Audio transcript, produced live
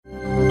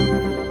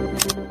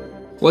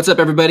What's up,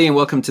 everybody, and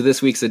welcome to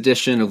this week's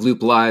edition of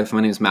Loop Live.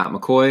 My name is Matt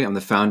McCoy. I'm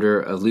the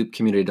founder of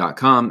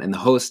loopcommunity.com and the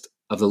host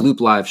of the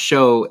Loop Live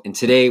show. And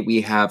today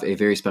we have a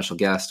very special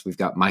guest. We've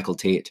got Michael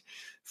Tait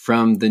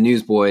from the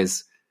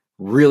Newsboys.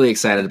 Really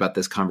excited about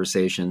this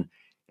conversation.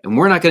 And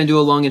we're not going to do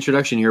a long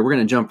introduction here. We're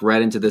going to jump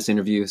right into this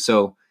interview.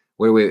 So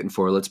what are we waiting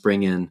for? Let's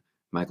bring in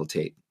Michael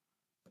Tait.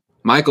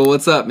 Michael,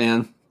 what's up,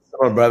 man?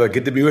 Come on, brother.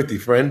 Good to be with you,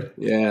 friend.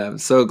 Yeah, I'm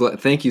so glad.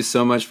 Thank you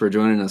so much for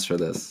joining us for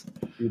this.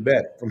 You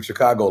bet. From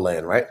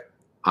Chicagoland, right?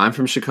 I'm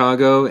from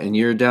Chicago, and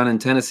you're down in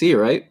Tennessee,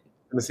 right?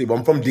 Tennessee. Well,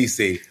 I'm from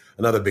D.C.,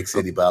 another big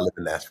city, but I live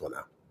in Nashville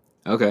now.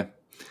 Okay.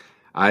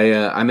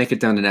 I make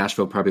it down to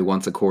Nashville probably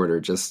once a quarter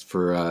just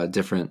for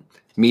different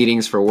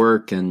meetings for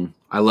work, and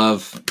I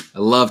love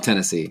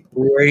Tennessee.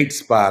 Great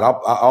spot.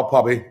 I'll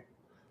probably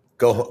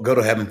go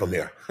to heaven from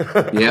here.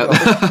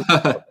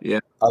 Yep. Yeah.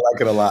 I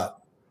like it a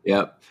lot.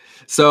 Yep.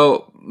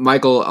 So,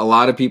 Michael, a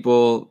lot of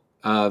people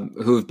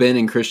who've been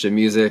in Christian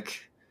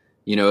music,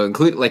 you know,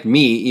 include like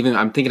me, even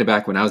I'm thinking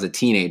back when I was a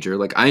teenager,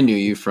 like I knew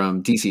you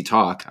from DC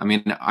Talk. I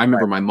mean, I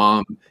remember my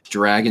mom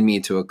dragging me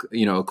to,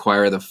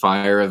 acquire the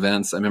Fire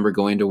events. I remember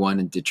going to one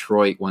in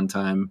Detroit one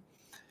time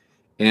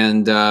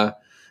and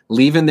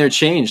leaving there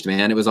changed,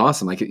 man. It was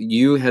awesome. Like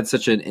you had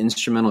such an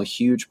instrumental,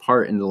 huge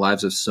part in the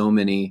lives of so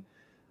many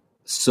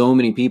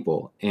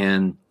people.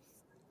 And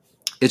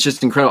it's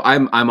just incredible.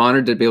 I'm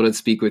honored to be able to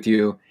speak with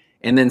you.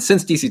 And then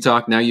since DC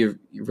Talk, now you're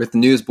with the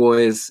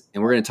Newsboys,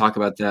 and we're going to talk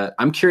about that.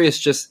 I'm curious,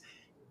 just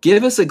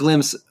give us a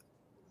glimpse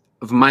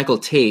of Michael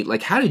Tait.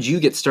 Like, how did you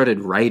get started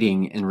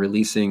writing and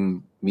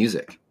releasing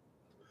music?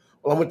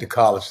 Well, I went to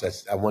college.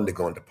 I wanted to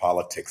go into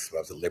politics. I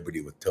was at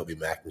Liberty with Toby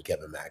Mack and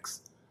Kevin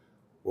Max,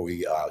 where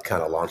we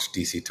kind of launched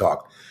DC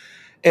Talk.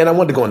 And I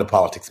wanted to go into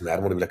politics, man. I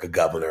wanted to be like a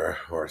governor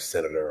or a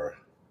senator or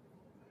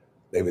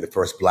maybe the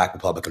first Black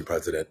Republican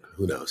president.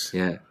 Who knows?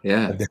 Yeah.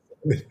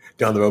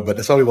 Down the road, but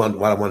that's all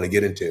what I wanted to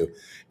get into.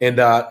 And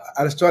I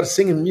just started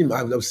singing.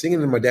 I was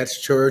singing in my dad's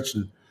church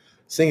and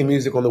singing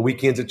music on the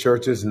weekends at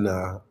churches. And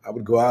I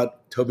would go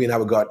out. Toby and I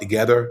would go out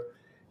together.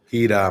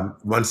 He'd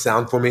run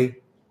sound for me.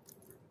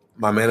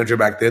 My manager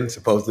back then,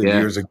 supposedly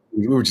years ago,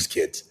 we were just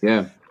kids.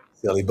 Yeah,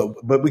 silly.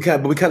 But we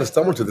kind of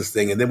stumbled to this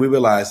thing, and then we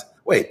realized,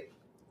 wait,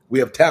 we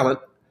have talent.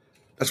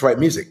 Let's write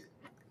music.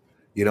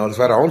 Let's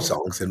write our own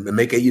songs and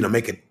make it.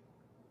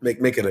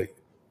 Make it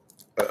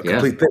a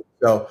complete thing.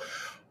 So.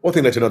 One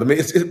thing that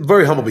it's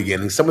very humble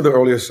beginning. Some of the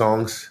earlier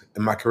songs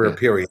in my career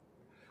period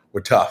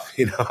were tough,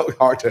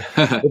 hard to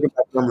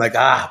I'm like,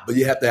 but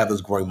you have to have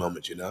those growing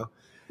moments,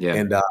 Yeah.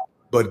 And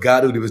but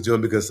God knew what he was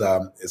doing because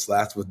it's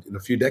lasted a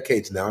few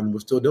decades now and we're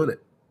still doing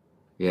it.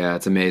 Yeah,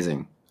 it's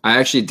amazing. I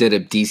actually did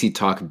a DC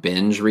Talk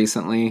binge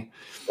recently,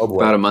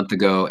 about a month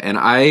ago, and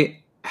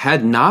I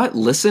had not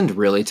listened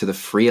really to the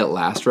Free at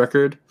Last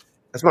record.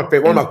 That's my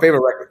favorite, one of my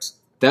favorite records.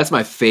 That's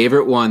my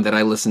favorite one that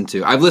I listened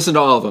to. I've listened to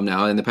all of them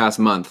now in the past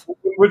month.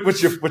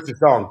 What's your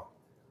song?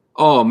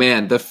 Oh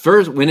man,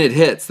 when it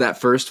hits that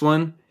first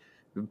one,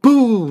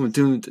 boom!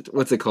 Dude,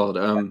 what's it called?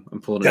 I'm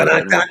pulling it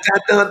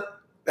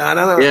up.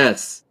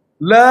 Yes.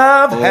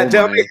 Love,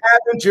 tell me,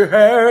 haven't you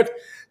heard?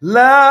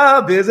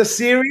 Love is a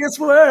serious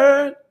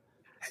word.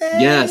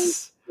 Hey.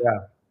 Yes.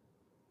 Yeah.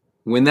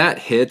 When that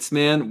hits,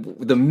 man,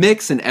 the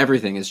mix and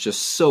everything is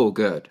just so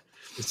good.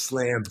 It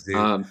slams, dude.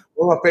 One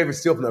of my favorites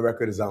still from that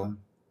record is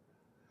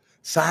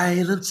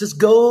silence is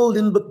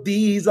golden, but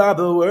these are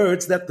the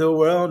words that the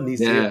world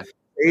needs to hear.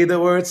 Say the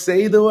words,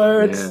 say the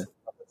words.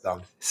 Yeah.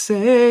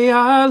 Say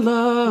I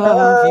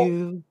love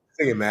you.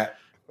 Sing it, Matt.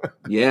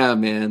 Yeah,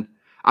 man.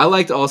 I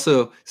liked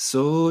also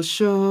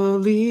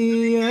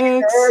socially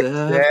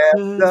acceptable.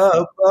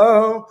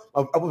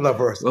 I love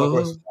verse.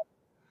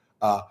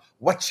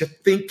 What you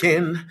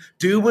thinking?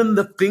 Doing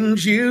the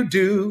things you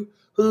do.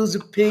 Whose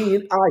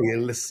opinion are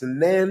you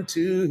listening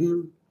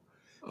to?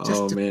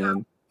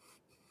 Man.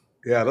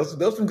 Yeah,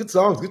 those are some good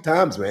songs, good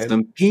times, man.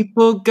 Some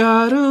people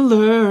gotta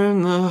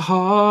learn the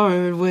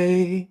hard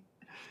way.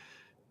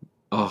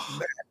 Oh,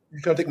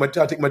 you're trying to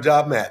take my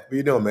job, Matt. What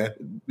you doing,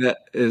 man?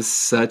 That is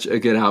such a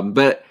good album.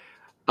 But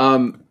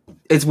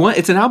it's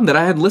an album that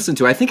I had listened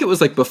to. I think it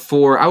was like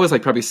before I was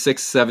like probably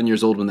 6-7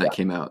 years old when that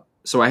came out.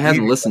 So I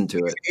hadn't listened to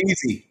it.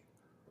 Easy.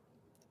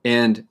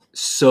 And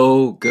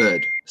so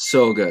good.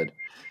 So good.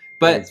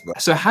 But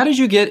so how did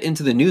you get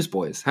into the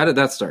Newsboys? How did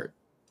that start?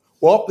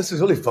 Well, this is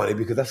really funny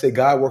because I say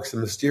God works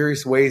in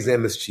mysterious ways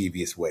and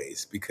mischievous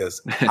ways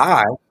because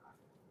I,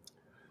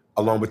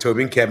 along with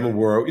Toby and Kevin,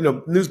 were,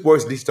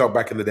 Newsboys and DC Talk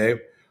back in the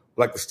day,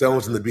 like the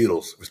Stones and the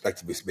Beatles,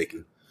 respectively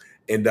speaking.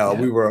 And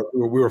we were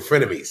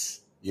frenemies,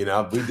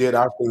 We did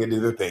our thing and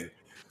did their thing.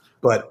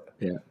 But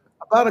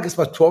about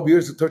 13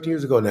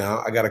 years ago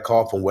now, I got a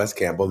call from Wes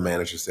Campbell, the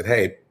manager, said,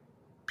 hey,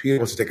 Peter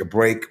wants to take a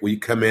break. Will you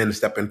come in and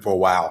step in for a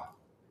while?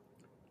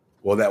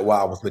 Well, that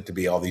while was meant to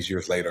be all these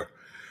years later.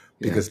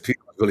 Because Peter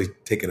was really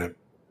taking a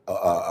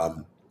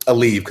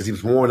leave because he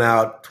was worn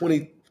out,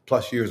 20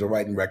 plus years of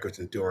writing records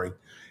and touring.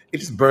 It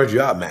just burns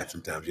you out, Matt,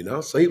 sometimes,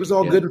 So he was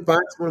all good and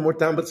fine, spending more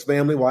time with his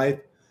family, wife.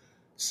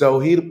 So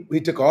he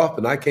took off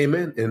and I came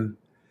in and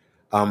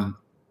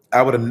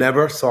I would have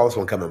never saw this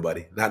one coming,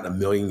 buddy. Not in a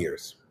million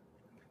years.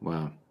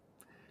 Wow.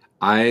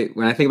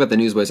 When I think about the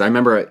Newsboys, I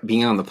remember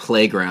being on the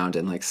playground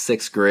in like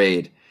 6th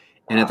grade,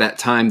 and at that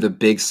time the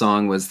big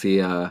song was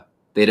the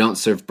 "They Don't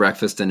Serve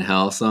Breakfast in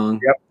Hell" song.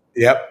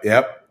 Yep.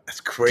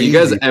 That's crazy. Do you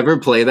guys ever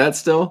play that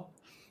still?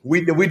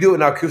 We do it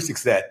in our acoustic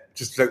set,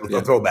 just like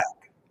a throwback.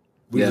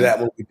 We do that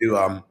when we do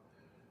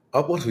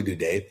what do we do,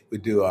 Dave? We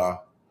do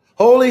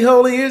 "Holy,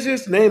 Holy is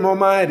His Name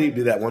Almighty."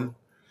 Do that one.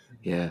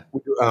 Yeah.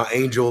 We do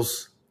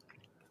Angels,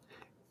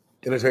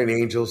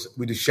 Entertaining Angels.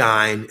 We do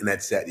 "Shine" in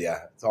that set.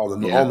 Yeah, it's all the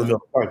middle.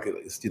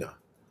 It's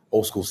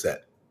old school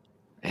set.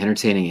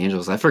 Entertaining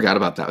Angels. I forgot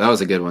about that. That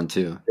was a good one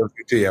too. It was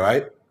good too, yeah,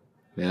 right?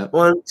 Yeah.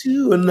 One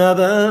to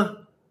another.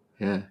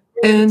 Yeah.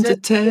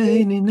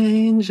 Entertaining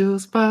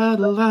angels by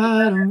the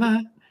light of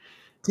my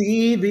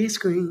TV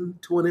screen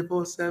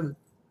 24/7.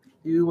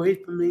 You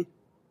wait for me.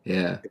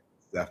 Yeah.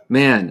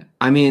 Man,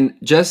 I mean,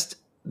 just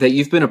that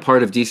you've been a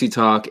part of DC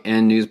Talk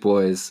and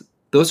Newsboys,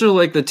 those are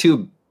like the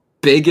two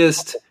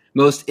biggest,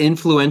 most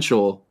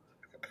influential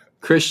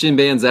Christian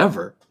bands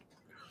ever.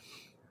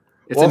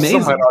 It's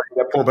amazing. Some might argue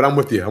that point, but I'm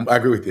with you. I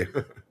agree with you.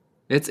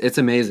 It's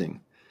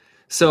amazing.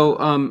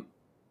 So,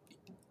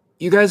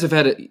 you guys have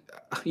had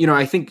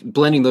I think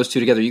blending those two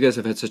together, you guys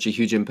have had such a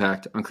huge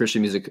impact on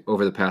Christian music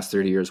over the past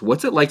 30 years.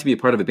 What's it like to be a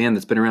part of a band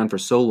that's been around for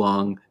so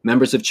long?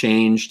 Members have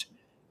changed.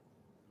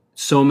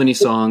 So many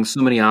songs,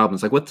 so many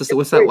albums. Like, what's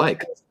that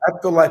like? I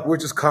feel like we're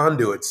just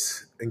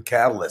conduits and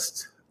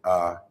catalysts,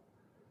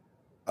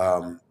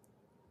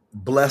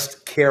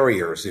 blessed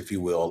carriers, if you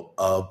will,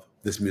 of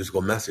this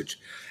musical message.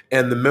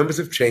 And the members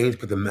have changed,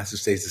 but the message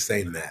stays the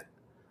same, Matt.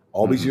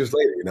 All these years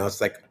later,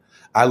 it's like,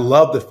 I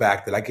love the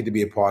fact that I get to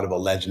be a part of a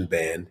legend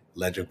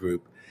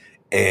group,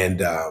 and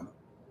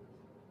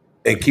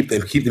keep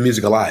the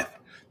music alive.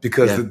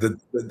 Because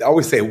I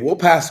always say, we'll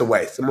pass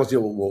away. Some of us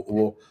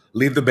will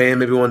leave the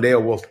band maybe one day,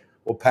 or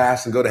we'll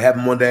pass and go to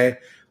heaven one day.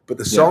 But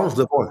the songs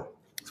live on.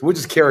 So we're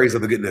just carriers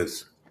of the good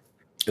news.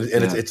 And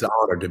it's an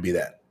honor to be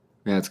that.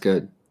 Yeah, it's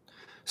good.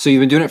 So you've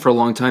been doing it for a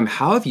long time.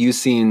 How have you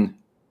seen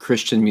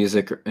Christian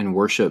music and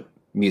worship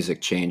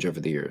music change over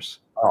the years?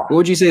 What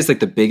would you say is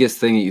like the biggest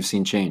thing that you've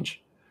seen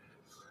change?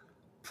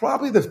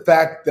 Probably the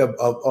fact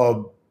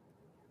of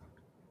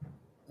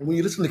when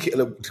you listen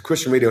to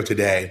Christian radio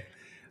today,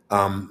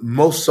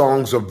 most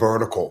songs are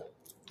vertical,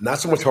 not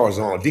so much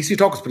horizontal. DC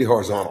Talk is pretty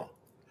horizontal,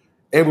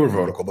 and we were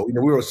vertical, but we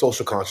were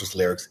social conscious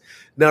lyrics.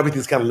 Now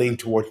everything's kind of leaned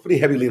towards pretty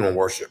heavy lean on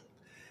worship,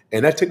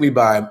 and that took me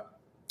by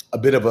a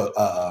bit of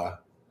a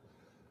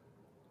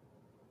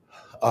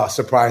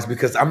surprise,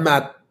 because I'm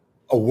not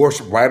a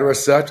worship writer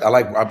as such.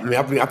 I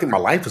think my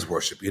life is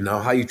worship.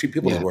 How you treat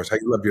people is worship, how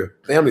you love your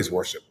family is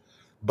worship.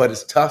 But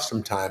it's tough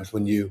sometimes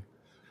when you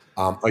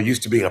are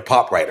used to being a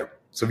pop writer.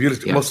 So if you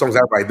listen to most songs I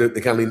write, they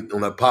kind of lean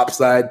on the pop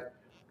side.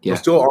 Yeah.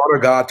 Still honor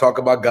God, talk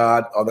about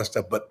God, all that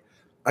stuff. But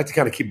I like to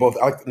kind of keep both.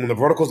 When the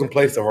vertical's in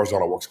place, the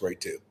horizontal works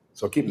great too.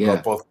 So keep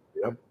both.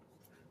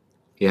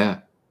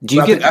 Yeah. Do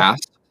you get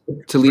asked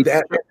to lead?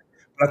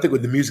 But I think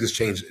with the music has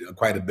changed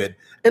quite a bit,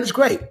 and it's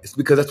great. It's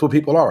because that's what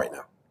people are right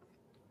now.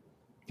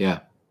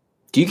 Yeah.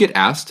 Do you get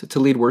asked to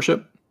lead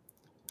worship?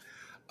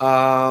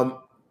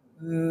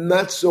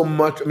 Not so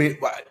much. I mean,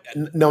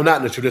 no, not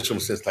in the traditional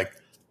sense. Like,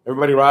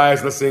 everybody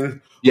rise, let's sing.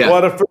 Yeah.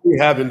 What a friend we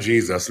have in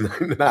Jesus.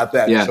 Not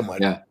that so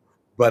much. Yeah.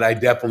 But I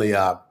definitely,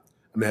 I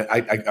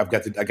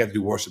got to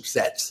do worship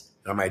sets.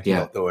 I might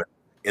throw it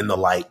in the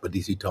light with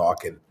DC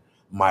Talk and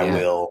My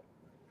Will,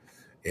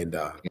 and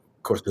of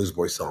course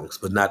Newsboys songs,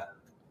 but not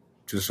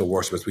traditional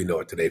worship as we know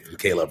it today from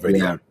Caleb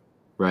Radio. Yeah.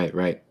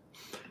 Right.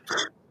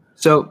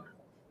 So,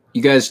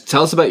 you guys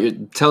tell us about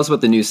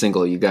the new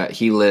single you got.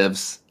 He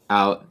Lives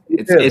out.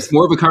 It's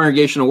more of a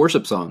congregational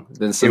worship song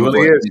than some of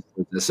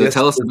what. So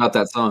tell us about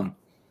that song.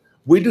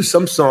 We do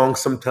some songs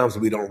sometimes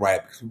we don't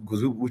write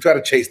because we try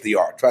to chase the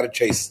art, try to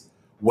chase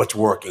what's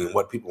working,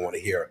 what people want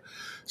to hear.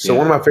 So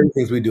one of my favorite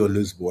things we do in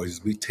Newsboys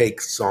is we take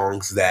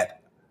songs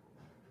that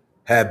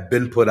have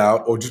been put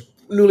out or just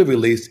newly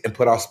released and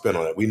put our spin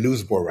on it. We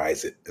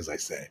newsboyize it, as I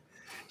say.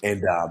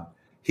 And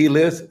He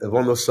Lives is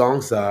one of those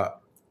songs that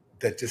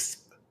just,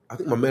 I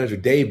think my manager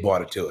Dave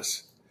brought it to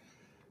us,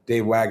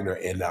 Dave Wagner,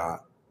 and I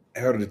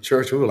heard of the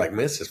church. We were like,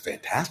 man, this is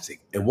fantastic.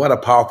 And what a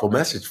powerful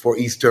message for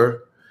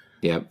Easter.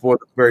 Yeah. For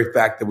the very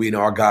fact that we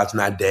know our God's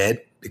not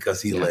dead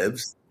because He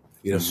lives.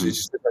 So it's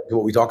just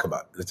what we talk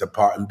about. It's a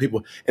part, and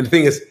the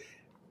thing is,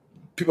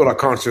 people are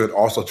concert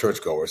also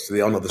churchgoers, so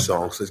they all know the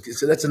song. So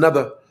that's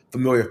another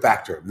familiar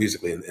factor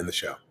musically in the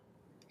show.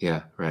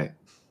 Yeah, right.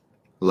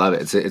 Love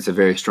it. It's a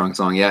very strong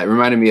song. Yeah, it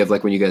reminded me of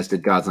like when you guys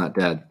did God's Not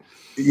Dead.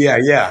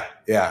 Yeah.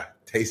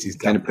 Tasty's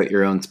kind of put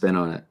your own spin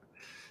on it.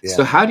 Yeah.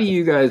 So how do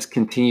you guys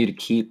continue to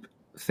keep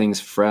things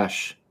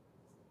fresh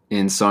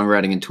in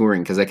songwriting and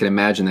touring? Because I can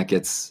imagine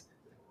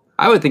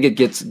I would think it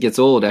gets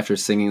old after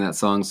singing that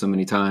song so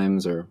many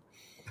times, or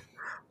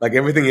like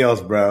everything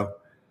else, bro.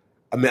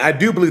 I mean, I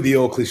do believe the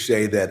old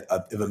cliche that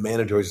if a man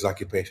enjoys his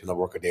occupation, he'll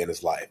work a day in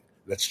his life.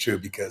 That's true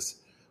because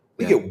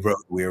we get road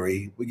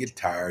weary, we get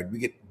tired, we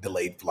get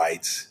delayed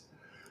flights.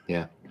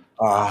 Yeah.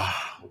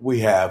 We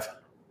have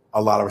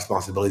a lot of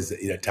responsibilities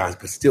at times,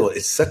 but still,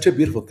 it's such a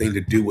beautiful thing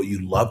to do what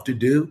you love to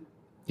do.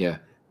 Yeah.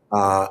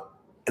 And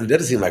it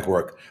doesn't seem like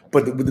work.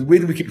 But the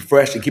reason we keep it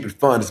fresh and keep it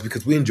fun is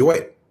because we enjoy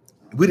it.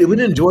 We didn't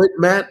enjoy it,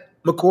 Matt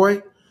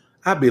McCoy,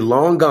 I'd be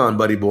long gone,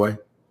 buddy boy.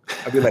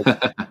 I'd be like,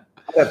 I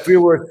got 3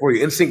 words for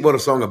you. NSYNC wrote a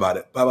song about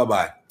it. Bye, bye,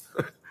 bye.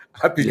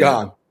 I'd be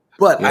gone.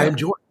 But I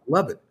enjoy it. I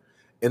love it.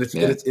 And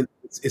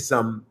it's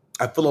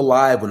I feel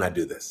alive when I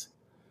do this.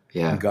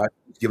 Yeah. And God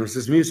giving us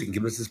this music and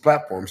giving us this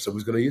platform, so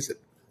who's going to use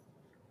it?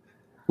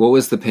 What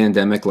was the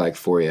pandemic like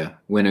for you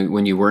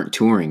when you weren't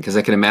touring? Because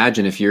I can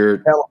imagine if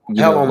you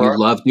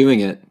love doing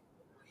it.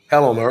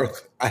 Hell on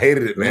earth. I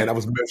hated it, man. I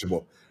was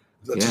miserable.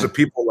 Just a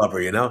people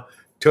lover, you know?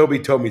 Toby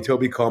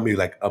called me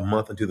like a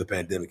month into the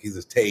pandemic. He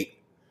says, Tait,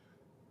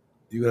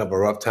 you're going to have a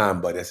rough time,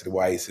 buddy. I said,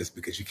 why? He says,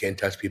 because you can't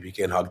touch people. You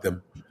can't hug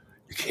them.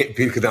 You can't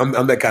be, because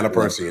I'm that kind of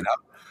person, you know?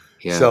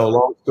 Yeah. So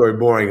long story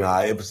boring.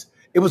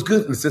 It was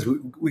good in the sense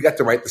we got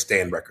to write the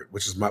Stand record,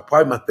 which is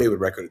probably my favorite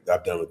record that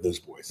I've done with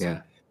Newsboys.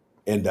 Yeah.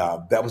 And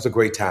that was a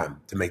great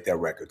time to make that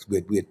record.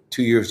 We had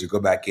 2 years to go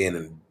back in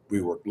and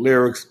rework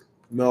lyrics,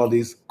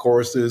 melodies,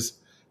 choruses,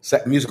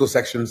 musical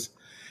sections.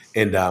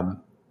 And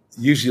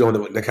usually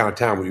on the kind of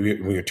time when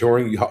you're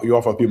touring, you're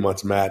off for a few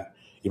months, Matt.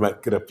 You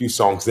might get a few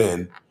songs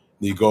in.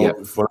 You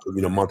go for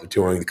a month of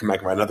touring, you come back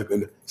and write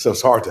another. So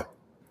it's hard to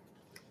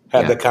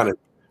have that kind of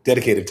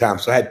dedicated time.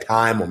 So I had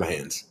time on my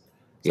hands.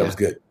 So that was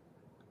good.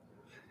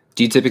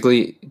 Do you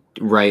typically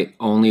write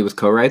only with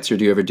co-writes, or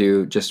do you ever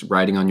do just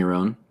writing on your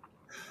own?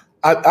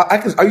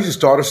 I usually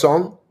start a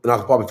song and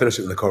I'll probably finish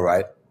it in the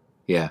co-write.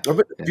 Yeah. I've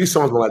written a few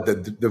songs like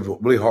that. They're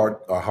really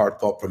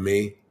heartfelt for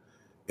me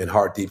and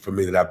heart deep for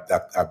me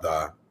that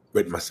I've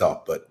written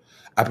myself. But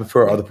I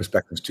prefer other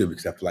perspectives too,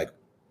 because I feel like,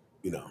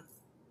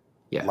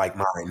 like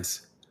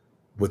minds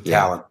with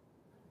talent,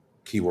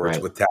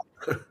 keywords with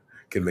talent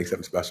can make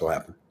something special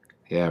happen.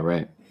 Yeah,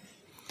 right.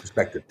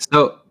 Perspective.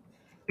 So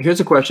here's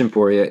a question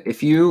for you.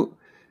 If you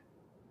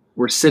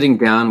were sitting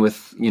down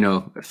with, a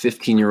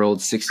 15-year-old,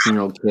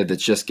 16-year-old kid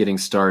that's just getting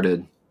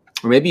started,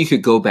 or maybe you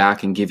could go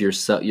back and give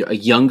yourself a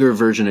younger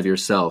version of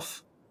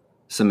yourself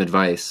some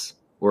advice,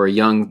 or a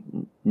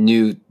young,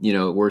 new,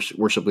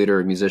 worship leader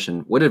or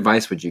musician, what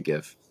advice would you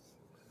give?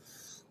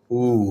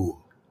 Ooh.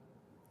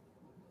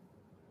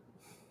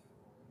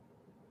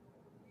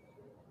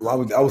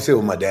 Well, I would say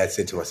what my dad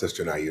said to my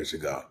sister and I years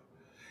ago.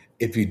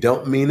 If you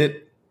don't mean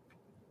it,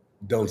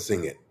 don't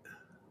sing it.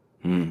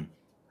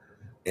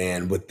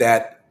 And with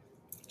that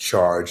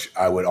charge,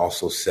 I would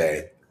also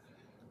say,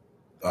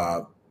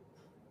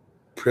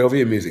 pray over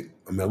your music.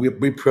 I mean,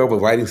 we pray over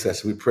writing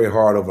sessions. We pray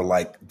hard over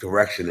like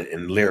direction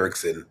and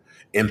lyrics and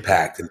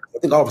impact. And I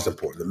think all of it's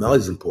important. The melody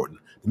is important.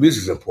 The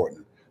music is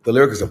important. The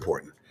lyric is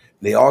important.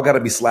 And they all got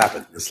to be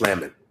slapping and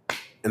slamming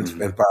and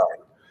firing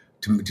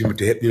to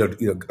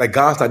hit. Like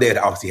God's not there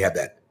to obviously have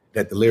that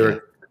the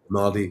lyric, the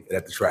melody,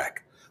 and the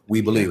track. We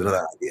believe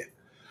another idea.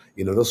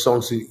 Those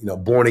songs,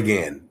 Born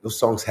Again, those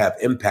songs have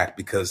impact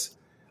because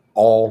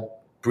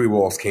all 3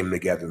 walls came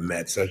together and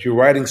met. So if you're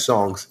writing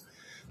songs,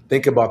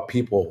 think about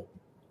people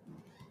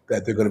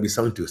that they're going to be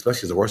sung to,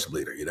 especially as a worship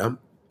leader,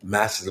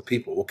 masses of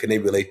people. What can they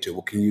relate to?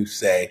 What can you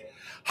say?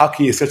 How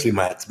can you essentially,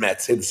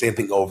 Matt, say the same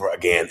thing over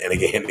again and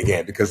again and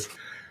again? Because,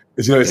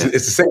 it's the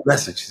same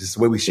message. It's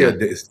the way we share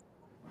this.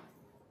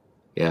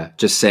 Yeah,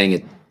 just saying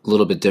it a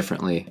little bit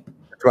differently.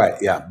 That's right,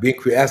 yeah.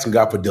 Asking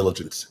God for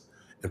diligence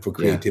and for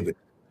creativity.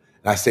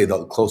 And I say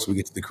the closer we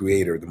get to the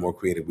Creator, the more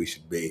creative we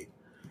should be.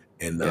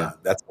 And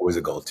that's always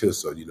a goal too.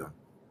 So,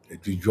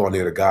 if you draw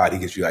near to God, He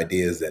gives you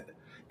ideas that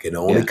can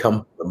only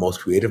come from the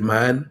most creative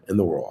mind in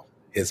the world,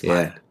 His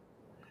mind.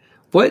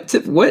 What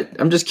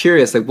I'm just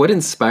curious, like what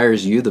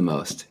inspires you the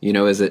most?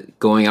 Is it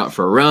going out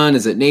for a run?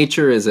 Is it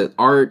nature? Is it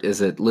art?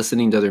 Is it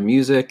listening to other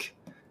music?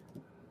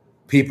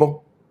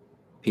 People.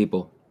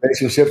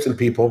 Relationships and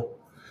people.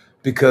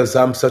 Because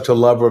I'm such a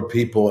lover of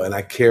people and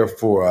I care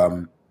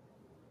for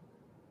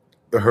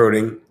the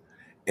hurting.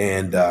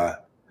 And I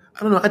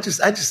don't know, I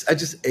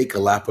just ache a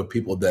lot for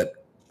people that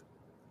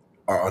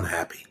are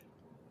unhappy.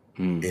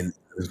 And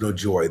there's no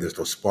joy, there's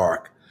no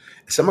spark.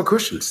 Some are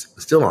Christians,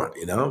 still aren't,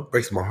 it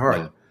breaks my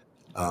heart.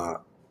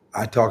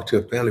 I talked to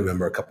a family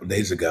member a couple of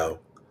days ago,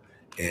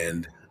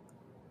 and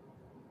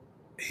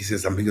he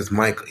says,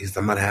 Mike,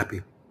 I'm not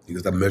happy. He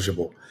goes, I'm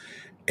miserable.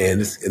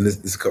 And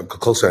this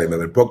close family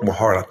member, it broke my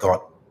heart. I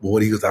thought, well,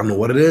 what? He goes, I don't know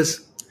what it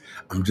is.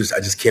 I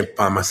just can't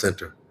find my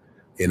center.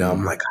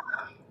 I'm like,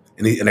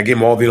 and I gave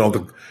him all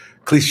the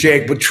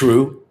cliche but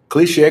true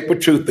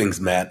things,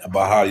 Matt,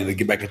 about how you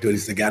get back into it. He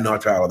said, I know I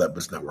tried all that, but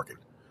it's not working.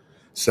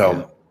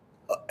 So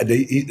there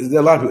are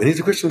a lot of people, and he's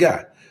a Christian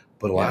guy,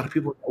 but a lot of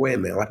people are away,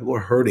 man. A lot of people are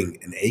hurting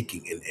and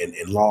aching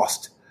and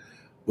lost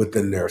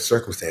within their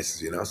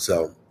circumstances,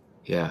 So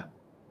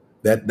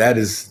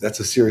that's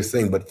a serious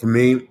thing. But for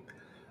me,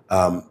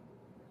 the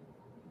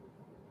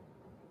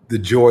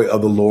joy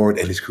of the Lord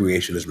and His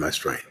creation is my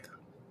strength.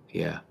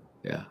 Yeah.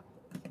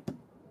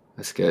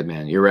 That's good,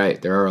 man. You're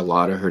right. There are a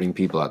lot of hurting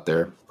people out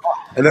there.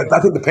 And I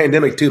think the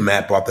pandemic too,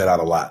 Matt, brought that out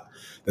a lot.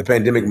 The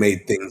pandemic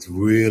made things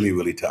really,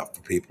 really tough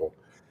for people.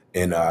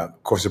 And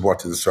of course, it brought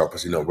to the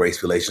surface,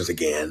 race relations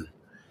again,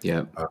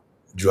 Yeah.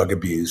 Drug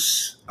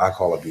abuse,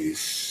 alcohol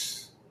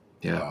abuse,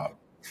 Yeah.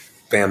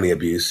 family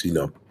abuse,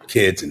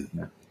 kids and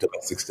Yeah.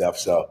 domestic stuff.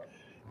 So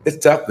it's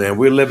tough, man.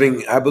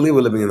 I believe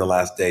we're living in the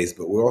last days,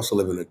 but we're also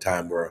living in a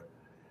time where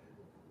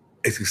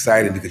it's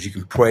exciting because you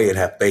can pray and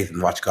have faith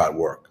and watch God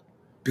work.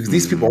 Because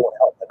these people want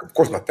help. Like, of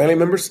course, my family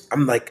members,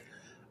 I'm like,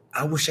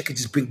 I wish I could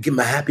just give them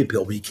a happy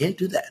pill, but you can't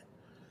do that.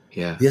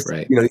 Yeah. Yes,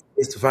 Right. he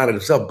has to find it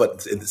himself.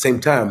 But at the same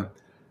time,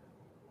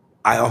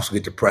 I also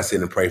get to press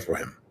in and pray for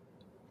him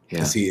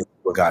and see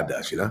what God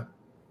does,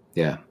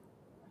 Yeah.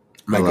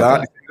 My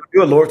God,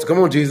 do it, Lord. So come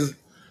on, Jesus.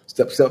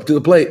 Step to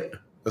the plate.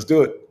 Let's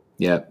do it.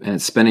 Yeah. And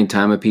it's spending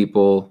time with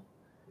people,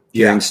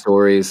 hearing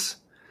stories.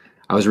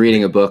 I was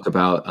reading a book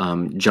about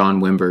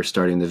John Wimber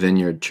starting the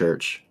Vineyard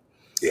Church.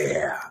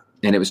 Yeah.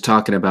 And it was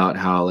talking about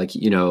how, like,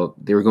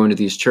 they were going to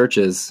these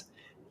churches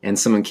and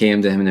someone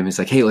came to him and he's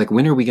like, hey, like,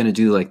 when are we going to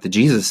do like the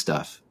Jesus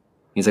stuff?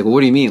 He's like, well,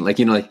 what do you mean? Like,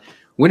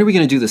 when are we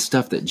going to do the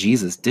stuff that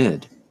Jesus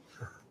did?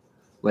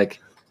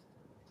 Like,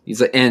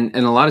 he's like, and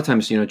a lot of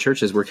times,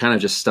 churches, we're kind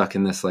of just stuck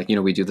in this, like,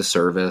 we do the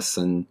service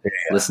and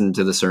listen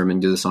to the sermon,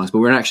 do the songs, but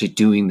we're not actually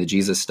doing the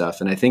Jesus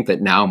stuff. And I think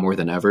that now more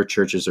than ever,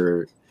 churches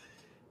are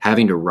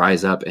having to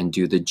rise up and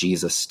do the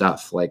Jesus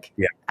stuff, like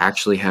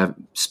actually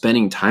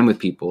spending time with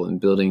people and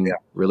building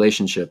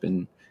relationship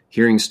and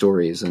hearing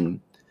stories. And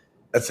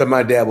that's how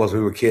my dad was when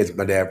we were kids.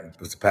 My dad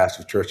was the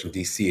pastor of church in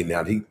DC, and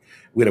now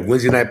we had a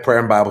Wednesday night prayer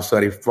and Bible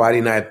study,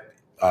 Friday night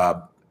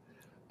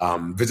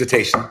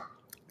visitation,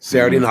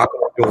 Saturday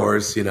knocking on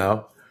doors, and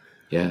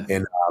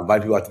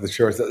invite people out to the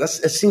church.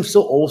 It seems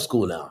so old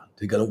school now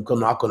to go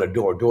knock on a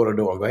door to door, and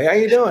go, hey, how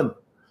you doing?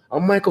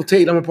 I'm Michael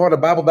Tait. I'm a part of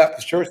Bible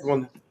Baptist Church. I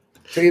want to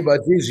tell you about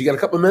Jesus. You got a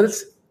couple of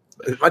minutes?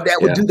 My dad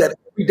would do that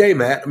every day,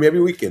 man. I mean,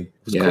 every weekend. It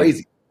was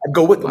crazy. I'd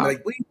go with him.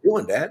 Like, what are you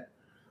doing, Dad?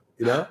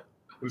 It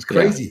was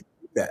crazy.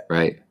 That.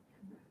 Right.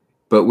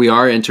 But we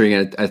are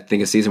entering, I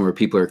think, a season where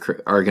people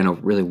are going to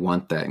really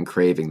want that and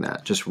craving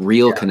that, just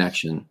real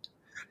connection.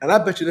 And I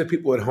bet you there are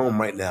people at home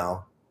right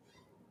now,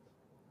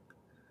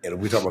 and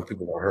we talk about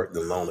people who are hurt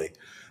and lonely,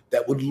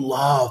 that would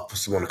love for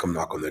someone to come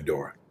knock on their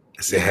door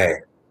and say, hey,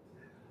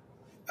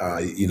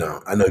 I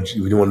know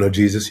you want to know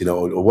Jesus,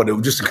 or what,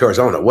 just encourage,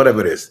 I don't know,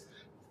 whatever it is.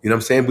 You know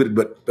what I'm saying?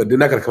 But they're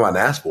not going to come out and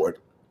ask for it.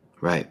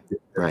 Right.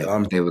 Right.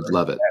 They would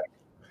love it.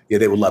 Yeah,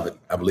 they would love it.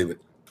 I believe it.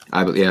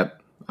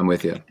 I'm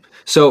with you.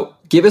 So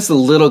give us a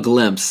little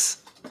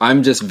glimpse.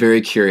 I'm just very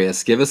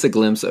curious. Give us a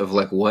glimpse of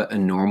like what a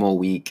normal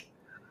week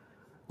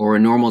or a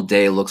normal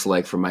day looks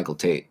like for Michael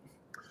Tait.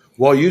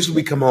 Well, usually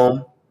we come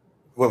home.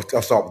 Well,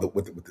 I'll start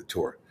with the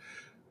tour.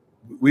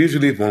 We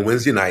usually leave on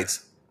Wednesday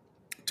nights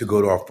to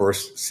go to our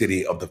first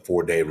city of the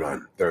 4-day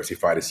run, Thursday,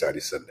 Friday, Saturday,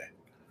 Sunday.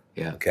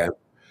 Yeah. Okay.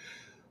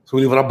 So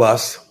we leave on our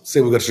bus.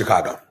 Say we go to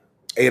Chicago.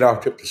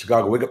 8-hour trip to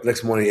Chicago. Wake up the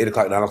next morning, 8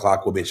 o'clock, 9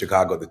 o'clock. We'll be in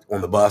Chicago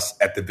on the bus,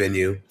 at the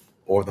venue,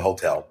 or the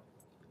hotel.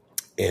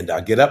 And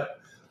I get up,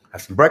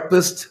 have some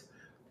breakfast,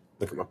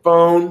 look at my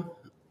phone,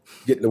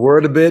 get in the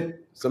Word a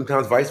bit,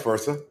 sometimes vice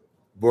versa.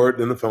 Word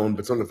then the phone,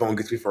 but sometimes the phone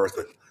gets me first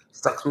and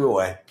sucks me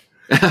away.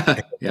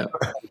 Yeah.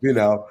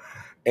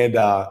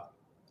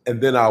 And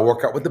then I'll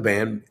work out with the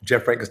band.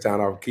 Jeff Frankenstein,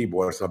 our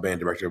keyboardist, our band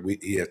director, we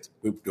do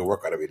a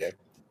workout every day.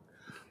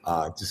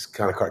 Just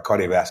kind of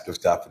cardiovascular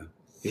stuff and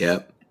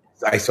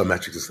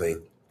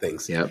isometrics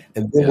things. Yep.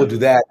 And then we'll do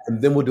that, and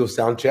then we'll do a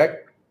sound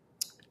check.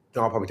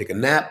 Then I'll probably take a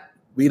nap,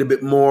 read a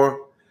bit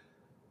more,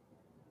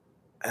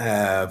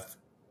 have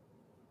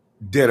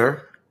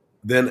dinner,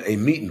 then a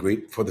meet and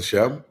greet for the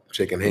show,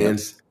 shaking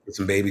hands, with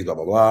some babies, blah,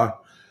 blah, blah.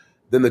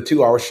 Then the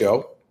 2-hour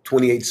show,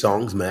 28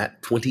 songs,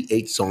 Matt,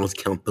 28 songs,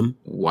 count them.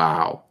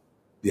 Wow.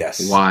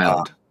 Yes.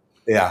 Wild.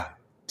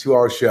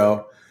 2-hour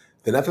show.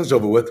 Then after it's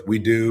over with, we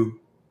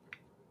do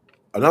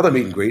another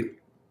meet and greet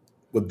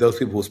with those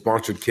people who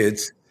sponsored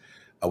kids,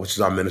 which is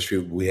our ministry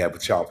we have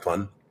with Child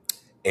Fund.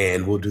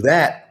 And we'll do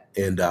that.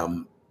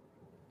 And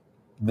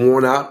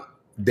worn out,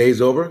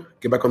 day's over,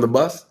 get back on the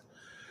bus,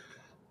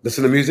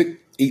 listen to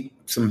music, eat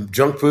some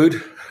junk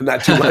food,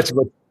 not too much,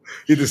 but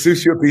either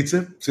sushi or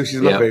pizza. Sushi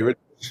is my favorite.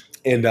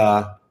 And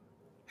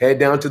head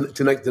down to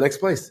the next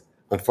place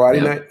on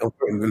Friday night, on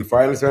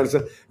Friday, Saturday,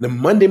 and then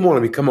Monday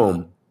morning we come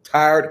home,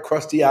 tired,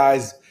 crusty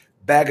eyes,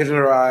 baggage in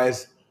our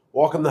eyes,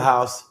 walk in the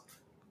house.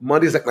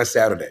 Monday's like my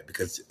Saturday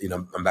because,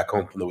 I'm back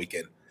home from the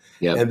weekend.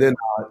 Yep. And then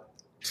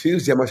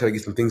Tuesday, I'm going to try to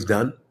get some things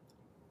done.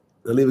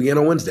 I'll leave again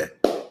on Wednesday.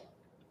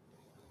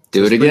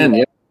 Do it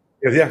again.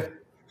 Yeah.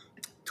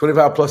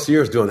 25 plus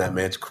years doing that,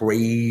 man. It's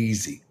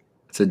crazy.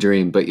 It's a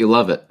dream, but you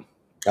love it.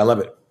 I love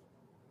it.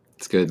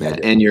 It's good, man.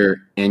 And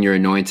you're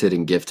anointed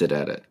and gifted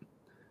at it.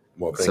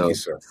 Well, thank you,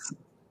 sir.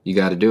 You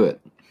got to do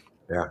it.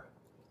 Yeah.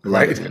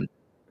 Love it, man.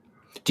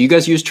 Do you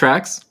guys use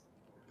tracks?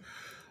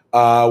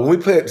 When we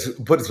play it,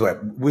 put it this way,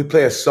 we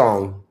play a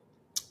song.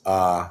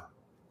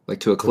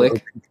 Like to a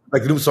click?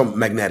 Like do something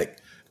magnetic.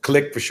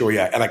 Click for sure,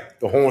 yeah. And like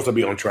the horns will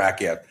be on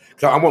track, yeah.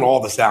 Because I want all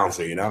the sounds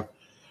there,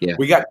 Yeah.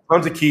 We got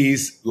tons of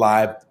keys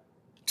live,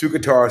 2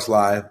 guitars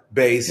live,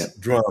 bass,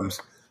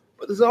 drums.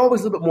 But there's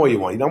always a little bit more you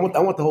want. I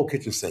want the whole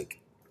kitchen sink.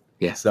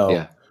 Yeah. So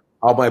Yeah.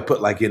 I might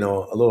put like, a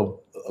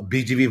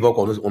BGV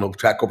vocal on a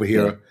track over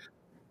here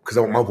because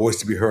I want my voice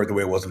to be heard the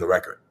way it was on the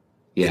record.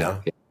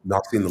 Yeah. Yeah.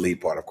 Not seeing the lead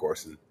part, of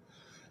course. And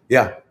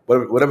yeah,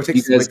 whatever it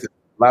takes to Because make the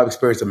live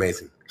experience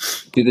amazing.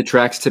 do the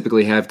tracks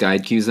typically have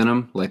guide cues in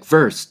them, like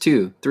verse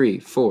 2, 3,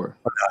 4?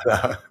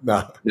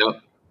 No. Nope.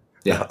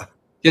 Yeah.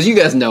 Because you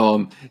guys know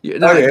them. You're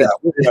not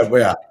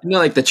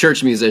like the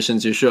church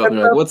musicians. You show up and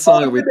you're like, what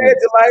song are we playing?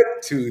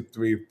 2,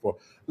 3, 4.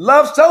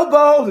 Love so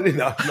bold.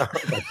 No.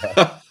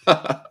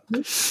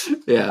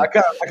 Yeah. I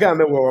kind of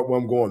know where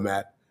I'm going,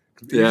 Matt.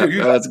 Yeah,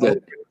 that's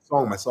good. The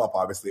song myself,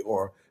 obviously,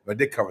 or if I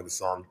did cover the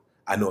song,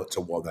 I know it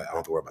so well that I don't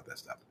have to worry about that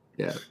stuff.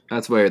 Yeah,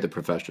 that's why you're the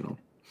professional.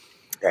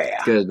 Yeah.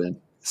 Good, man.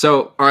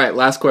 So, all right,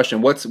 last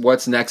question.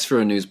 What's next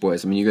for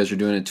Newsboys? I mean, you guys are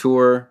doing a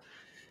tour.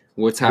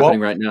 What's happening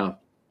right now?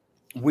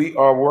 We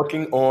are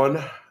working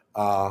on,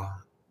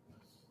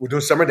 we're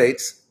doing summer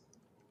dates,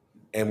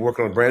 and we're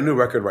working on a brand new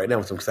record right now,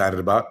 which I'm excited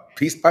about.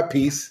 Piece by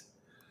piece.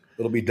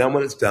 It'll be done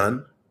when it's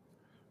done.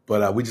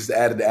 But we just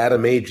added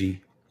Adam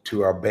Agee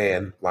to our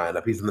band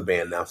lineup. He's in the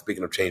band now,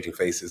 speaking of changing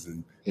faces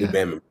and new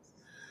band members.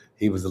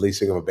 He was the lead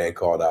singer of a band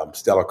called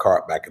Stellar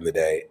Carp back in the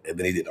day, and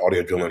then he did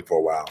audio drilling for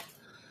a while.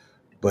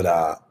 But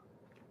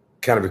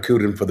kind of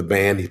recruited him for the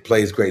band. He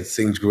plays great,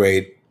 sings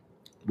great.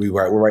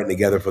 We're writing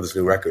together for this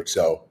new record.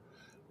 So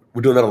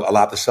we're doing that a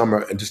lot this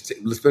summer, and just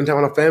let's spend time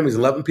with our families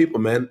and loving people,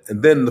 man.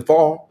 And then in the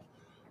fall,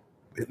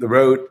 hitting the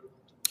road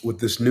with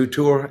this new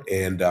tour,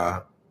 and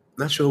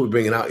not sure who we're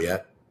bringing out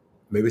yet.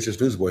 Maybe it's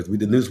just Newsboys. We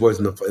did Newsboys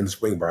in the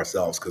spring by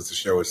ourselves because the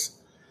show is,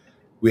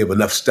 we have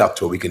enough stuff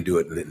to where we can do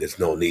it, and there's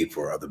no need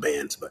for other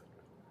bands. But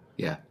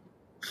yeah,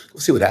 we'll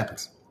see what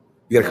happens.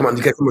 You got to come out.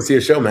 You got to come and see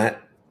a show, Matt.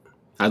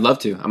 I'd love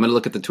to. I'm going to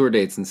look at the tour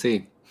dates and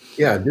see.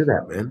 Yeah, do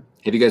that, man.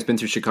 Have you guys been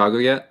through Chicago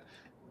yet?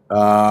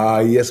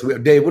 Yes, we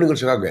have. Dave, when are you going to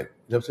Chicago again?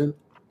 You know what I'm saying?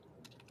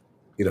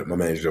 You don't. My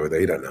manager's over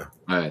there. He don't know.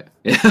 All right.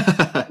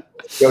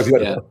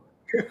 Yeah.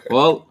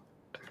 Well,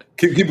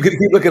 keep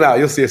looking out.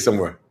 You'll see it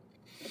somewhere.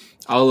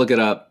 I'll look it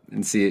up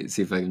and see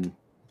if I can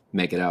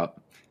make it out.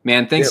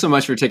 Man, thanks so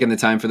much for taking the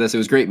time for this. It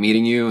was great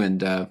meeting you,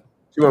 and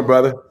you want,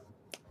 brother.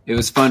 It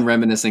was fun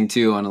reminiccing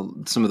too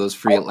on some of those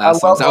free at last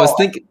songs. I was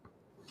thinking.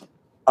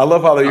 I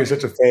love how you're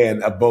such a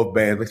fan of both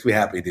bands. Makes me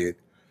happy, dude.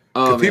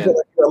 Oh, people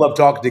like you, I love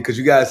talking to you because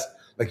you guys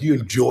you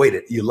enjoyed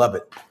it. You love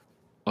it.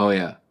 Oh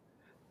yeah,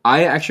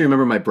 I actually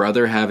remember my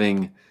brother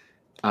having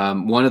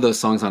one of those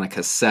songs on a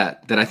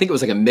cassette that I think it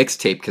was like a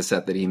mixtape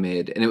cassette that he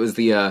made, and it was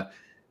the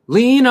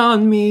 "Lean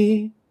on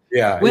Me."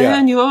 Yeah.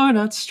 When you're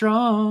not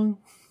strong,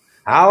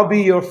 I'll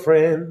be your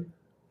friend.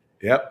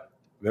 Yep.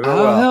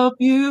 I'll help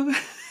you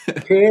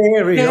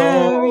carry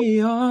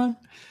on.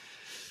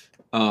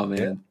 Oh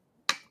man.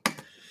 Yeah.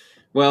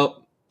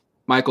 Well,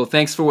 Michael,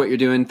 thanks for what you're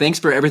doing. Thanks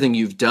for everything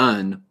you've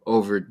done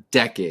over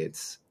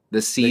decades.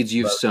 The seeds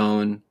you've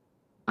sown.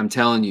 I'm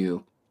telling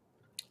you,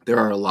 there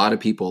are a lot of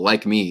people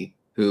like me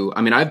who,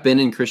 I mean, I've been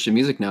in Christian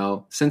music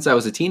now since I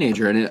was a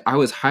teenager, and I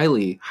was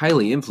highly,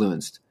 highly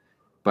influenced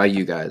by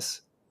you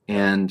guys.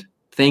 And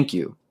thank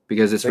you,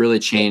 because it's really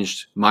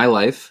changed my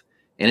life,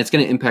 and it's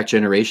going to impact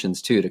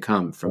generations too to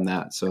come from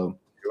that. So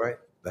you're right.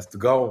 That's the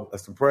goal.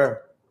 That's the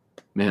prayer.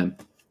 Man,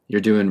 you're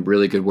doing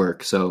really good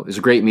work. So it was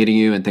great meeting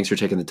you, and thanks for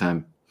taking the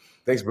time.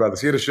 Thanks, brother.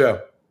 See you at the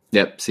show.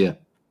 Yep. See ya.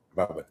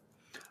 Bye-bye.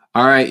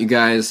 All right, you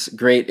guys.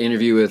 Great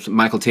interview with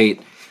Michael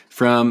Tait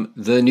from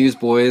the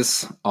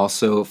Newsboys,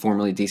 also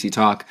formerly DC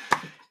Talk.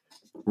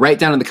 Write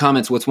down in the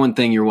comments what's one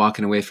thing you're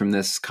walking away from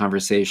this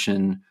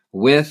conversation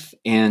with,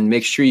 and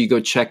make sure you go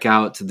check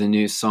out the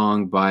new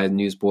song by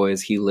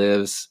Newsboys, He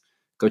Lives.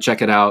 Go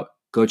check it out.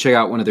 Go check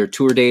out one of their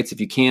tour dates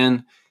if you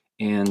can.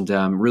 And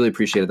really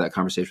appreciated that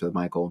conversation with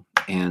Michael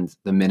and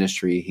the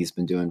ministry he's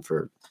been doing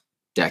for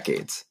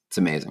decades. It's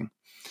amazing.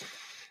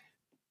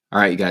 All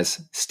right, you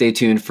guys, stay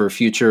tuned for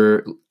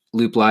future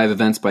Loop Live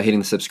events by hitting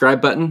the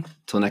subscribe button.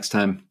 Till next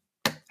time,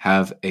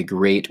 have a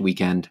great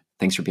weekend.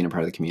 Thanks for being a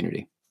part of the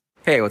community.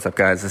 Hey, what's up,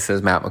 guys? This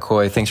is Matt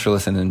McCoy. Thanks for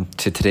listening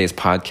to today's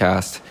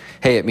podcast.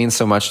 Hey, it means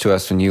so much to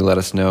us when you let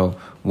us know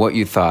what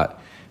you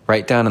thought.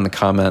 Write down in the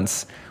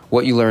comments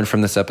what you learned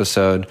from this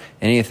episode,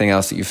 anything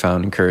else that you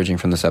found encouraging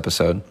from this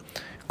episode.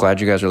 Glad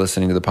you guys are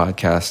listening to the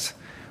podcast.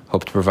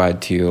 Hope to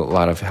provide to you a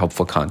lot of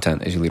helpful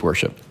content as you lead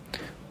worship.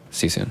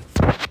 See you soon.